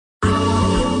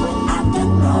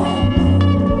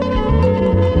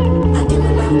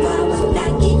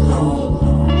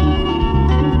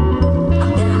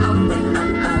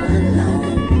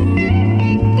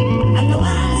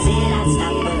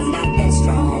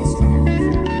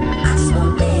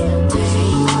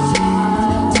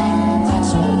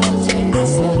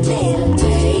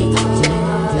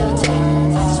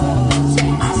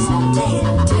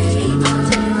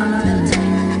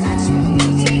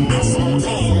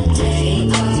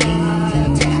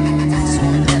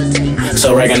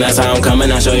So recognize how I'm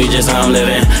coming, I'll show you just how I'm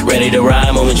living. Ready to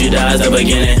ride, moment you die is the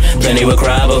beginning. Plenty will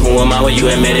cry, but who am I when you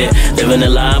admit it? Living a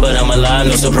lie, but I'm alive,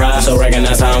 no surprise. So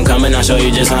recognize how I'm coming, I'll show you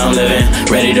just how I'm living.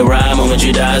 Ready to ride, moment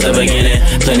you die is the beginning.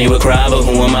 Plenty will cry, but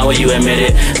who am I when you admit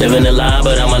it? Living a lie,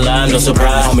 but I'm alive, no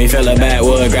surprise. Homie, feel a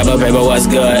backwood, grab a paper, what's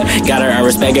good? Gotta earn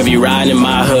respect if you riding in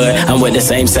my hood. I'm with the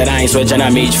same set, I ain't switching,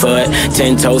 I'm each foot.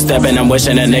 10 toes stepping, I'm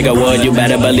wishing a nigga would. You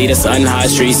better believe the sun hot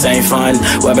streets ain't fun.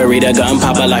 Whoever read a gun,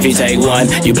 pop a life, you take one.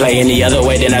 You play any other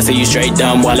way, then I see you straight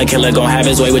dumb. While a killer gon' have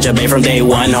his way with your babe from day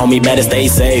one. Homie, better stay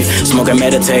safe, smoke and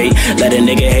meditate. Let a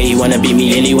nigga hate you, wanna be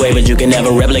me anyway, but you can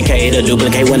never replicate or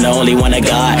duplicate when the only one I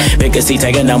got. Pick a seat,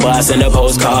 take a number, I send a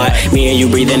postcard. Me and you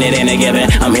breathing it in a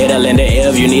given. I'm here to lend it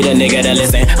if you need a nigga to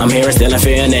listen. I'm here instilling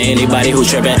fear into anybody who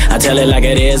tripping. I tell it like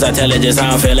it is, I tell it just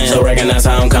how I'm feeling. So recognize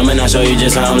how I'm coming, I'll show you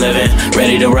just how I'm living.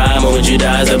 Ready to ride, moment you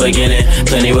die is the beginning.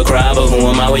 Plenty will cry, but who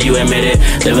am I when you admit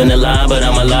it? Living a lie, but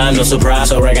I'm alive, no surprise.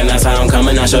 So recognize how I'm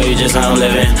coming, I'll show you just how I'm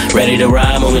living. Ready to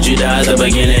ride, moment you die is the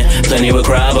beginning. Plenty will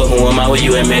cry, but who am I when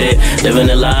you admit it? Living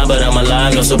a lie, but I'm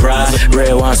alive, no surprise.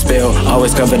 Real one spill,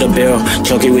 always cover the bill.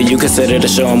 Chokey what you consider to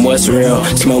show them what's real.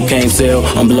 Smoke can't seal,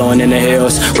 I'm blowing in the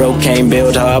hills. Rope can't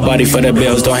build, hard body for the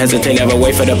bills. Don't hesitate, never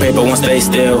wait for the paper, won't stay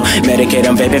still. Medicate,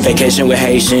 I'm vaping, vacation with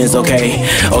Haitians, okay.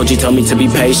 OG told me to be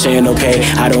patient, okay.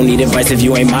 I don't need advice if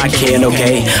you ain't my kid,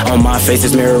 okay. On my face,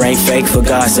 this mirror ain't fake, for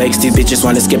God's sakes. These bitches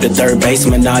wanna skip the third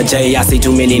baseman, nah, Jay. I see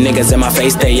too many niggas in my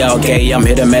face, they all gay. I'm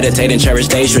here to meditate and cherish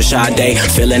days, Rashad Day.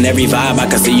 Feeling every vibe, I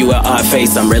can see you at our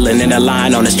face. I'm reeling in the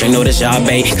line on the string, notice y'all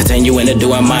bait. Continuing to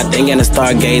doing my thing in the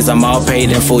stargaze. I'm all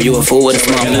paid and fool, you a fool with a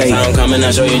small plate. That's how I'm coming,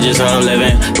 I'll show you just how I'm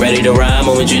living. Ready to ride,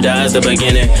 moment you die is the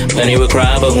beginning. Plenty will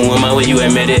cry, but who am I when you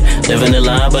admit it? Living a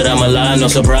lie, but I'm alive, no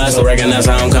surprise. So recognize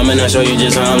how I'm coming, I'll show you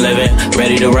just how I'm living.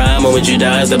 Ready to ride, moment you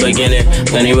die is the beginning.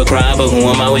 Plenty will cry, but who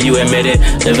am I when you admit it?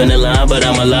 Living a lie, but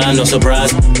I'm alive, no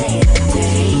surprise.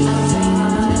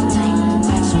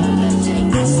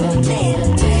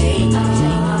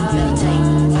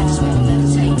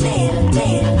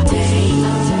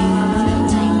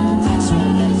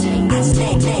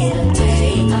 Stay there.